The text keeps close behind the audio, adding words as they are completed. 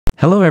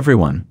Hello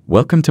everyone,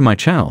 welcome to my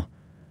channel.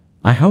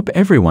 I hope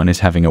everyone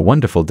is having a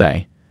wonderful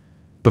day.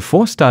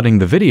 Before starting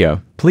the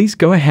video, please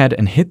go ahead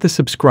and hit the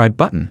subscribe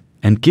button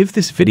and give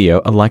this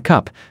video a like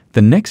up.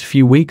 The next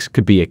few weeks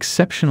could be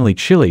exceptionally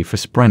chilly for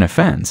Springer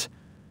fans.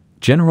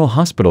 General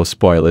Hospital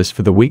spoilers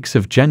for the weeks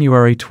of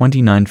January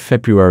 29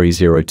 February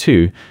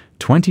 02,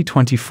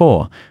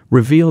 2024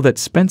 reveal that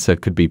Spencer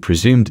could be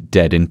presumed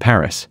dead in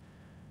Paris.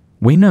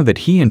 We know that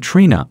he and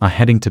Trina are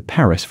heading to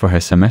Paris for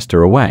her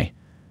semester away.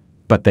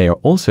 But they are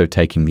also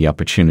taking the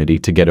opportunity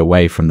to get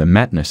away from the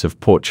madness of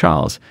Port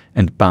Charles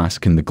and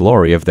bask in the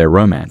glory of their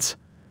romance.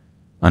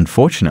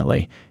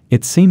 Unfortunately,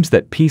 it seems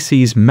that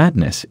PC's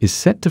madness is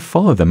set to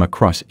follow them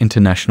across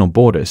international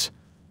borders.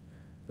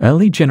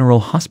 Early General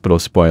Hospital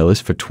spoilers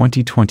for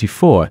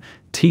 2024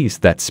 tease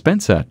that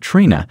Spencer,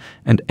 Trina,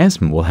 and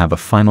Esme will have a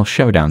final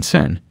showdown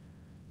soon.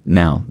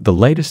 Now, the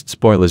latest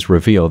spoilers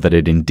reveal that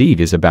it indeed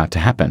is about to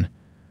happen.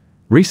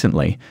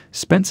 Recently,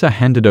 Spencer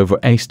handed over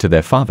Ace to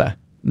their father,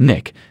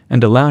 Nick,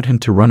 and allowed him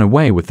to run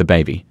away with the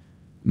baby.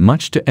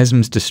 Much to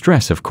Esme's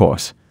distress, of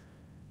course.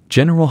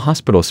 General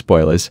Hospital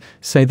spoilers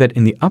say that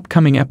in the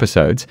upcoming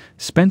episodes,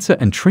 Spencer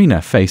and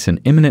Trina face an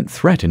imminent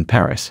threat in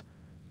Paris.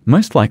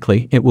 Most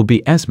likely, it will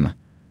be Esme.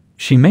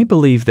 She may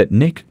believe that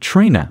Nick,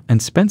 Trina,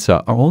 and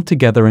Spencer are all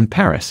together in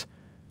Paris,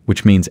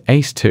 which means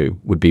Ace too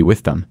would be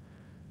with them.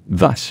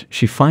 Thus,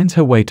 she finds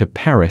her way to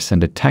Paris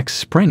and attacks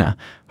Springer,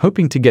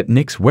 hoping to get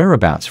Nick's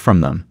whereabouts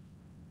from them.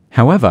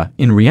 However,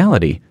 in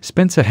reality,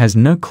 Spencer has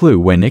no clue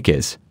where Nick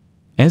is.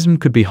 Esme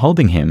could be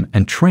holding him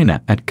and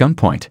Trina at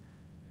gunpoint.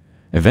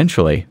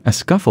 Eventually, a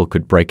scuffle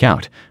could break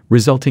out,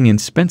 resulting in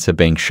Spencer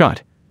being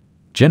shot.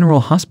 General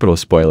Hospital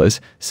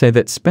spoilers say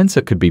that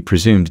Spencer could be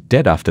presumed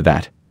dead after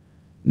that.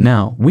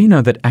 Now, we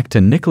know that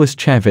actor Nicolas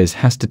Chavez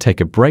has to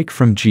take a break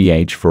from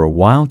GH for a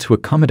while to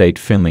accommodate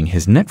filming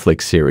his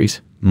Netflix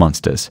series,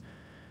 Monsters.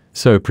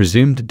 So a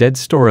presumed dead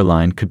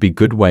storyline could be a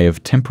good way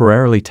of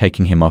temporarily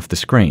taking him off the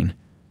screen.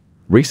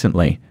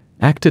 Recently,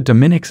 actor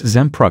Dominic's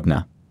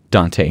Zamprogna,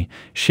 Dante,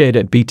 shared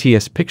a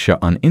BTS picture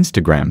on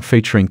Instagram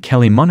featuring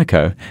Kelly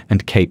Monaco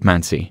and Kate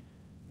Mansi.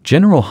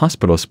 General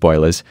Hospital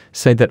spoilers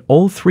say that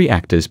all three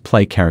actors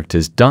play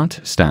characters Dante,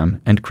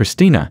 Stam, and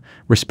Christina,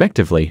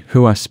 respectively,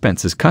 who are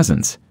Spencer's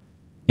cousins.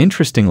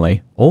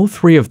 Interestingly, all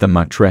three of them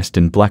are dressed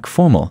in black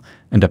formal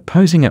and are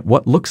posing at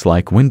what looks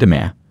like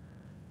Windermere,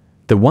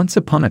 the once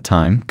upon a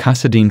time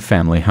Casadine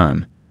family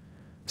home.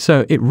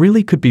 So it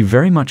really could be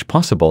very much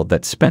possible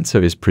that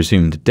Spencer is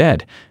presumed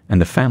dead and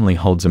the family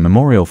holds a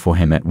memorial for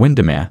him at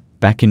Windermere,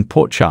 back in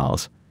Port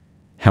Charles.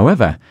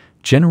 However,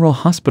 General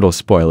Hospital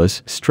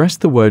spoilers stress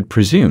the word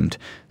presumed,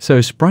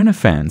 so Springer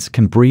fans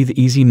can breathe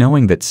easy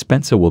knowing that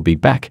Spencer will be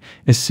back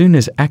as soon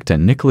as actor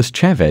Nicolas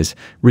Chavez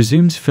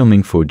resumes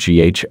filming for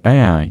GH.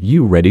 Are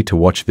you ready to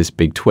watch this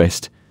big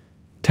twist?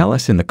 Tell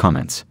us in the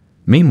comments.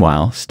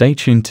 Meanwhile, stay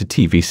tuned to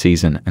TV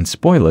season and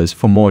spoilers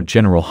for more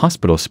General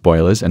Hospital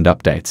spoilers and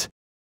updates.